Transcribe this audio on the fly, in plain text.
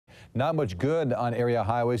Not much good on area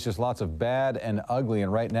highways, just lots of bad and ugly.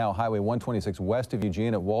 And right now, Highway 126 west of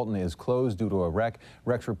Eugene at Walton is closed due to a wreck.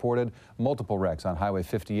 Wrecks reported, multiple wrecks on Highway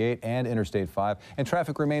 58 and Interstate 5. And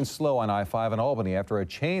traffic remains slow on I-5 in Albany after a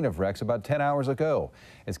chain of wrecks about 10 hours ago.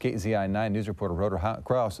 As KZI 9 News reporter Rhoda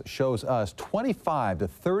Kraus shows us, 25 to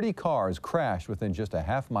 30 cars crashed within just a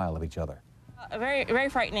half mile of each other. A very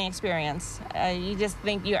frightening experience. You just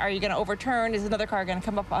think, are you going to overturn? Is another car going to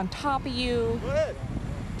come up on top of you?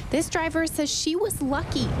 This driver says she was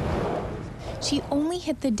lucky. She only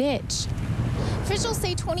hit the ditch. Officials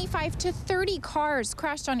say 25 to 30 cars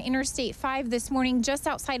crashed on Interstate 5 this morning just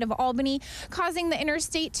outside of Albany, causing the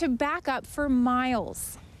interstate to back up for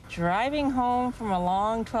miles. Driving home from a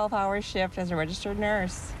long 12-hour shift as a registered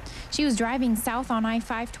nurse. She was driving south on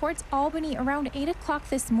I-5 towards Albany around 8 o'clock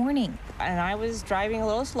this morning. And I was driving a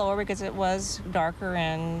little slower because it was darker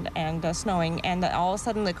and snowing. And all of a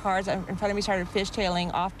sudden the cars in front of me started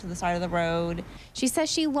fishtailing off to the side of the road. She says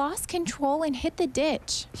she lost control and hit the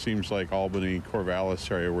ditch. It seems like Albany, Corvallis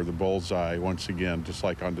area were the bullseye once again, just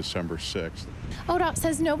like on December 6th. ODOT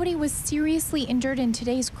says nobody was seriously injured in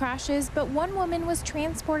today's crashes, but one woman was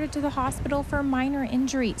transported to the hospital for minor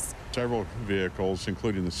injuries. Several vehicles,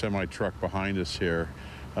 including the semi-truck behind us here,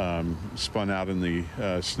 spun out in the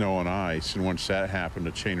snow and ice, and once that happened,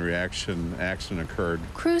 a chain reaction accident occurred.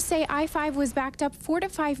 Crews say I-5 was backed up 4 to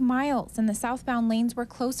 5 miles, and the southbound lanes were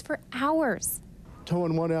closed for hours.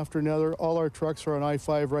 Towing one after another. All our trucks are on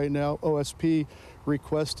I-5 right now. OSP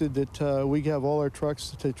requested that we have all our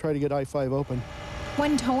trucks to try to get I-5 open.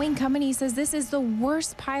 One towing company says this is the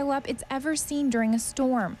worst pileup it's ever seen during a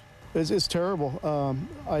storm. It's terrible.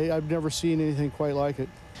 I've never seen anything quite like it.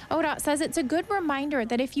 ODOT says it's a good reminder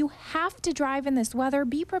that if you have to drive in this weather,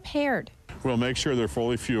 be prepared. Well, make sure they're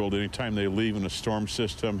fully fueled anytime they leave in a storm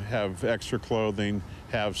system, have extra clothing,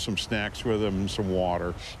 have some snacks with them, and some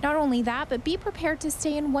water. Not only that, but be prepared to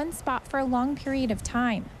stay in one spot for a long period of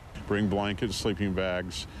time. Bring blankets, sleeping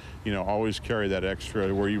bags, always carry that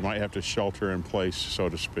extra where you might have to shelter in place, so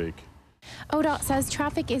to speak. ODOT says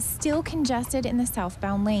traffic is still congested in the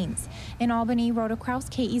southbound lanes. In Albany, Rhoda Kraus,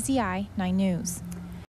 KEZI 9 News.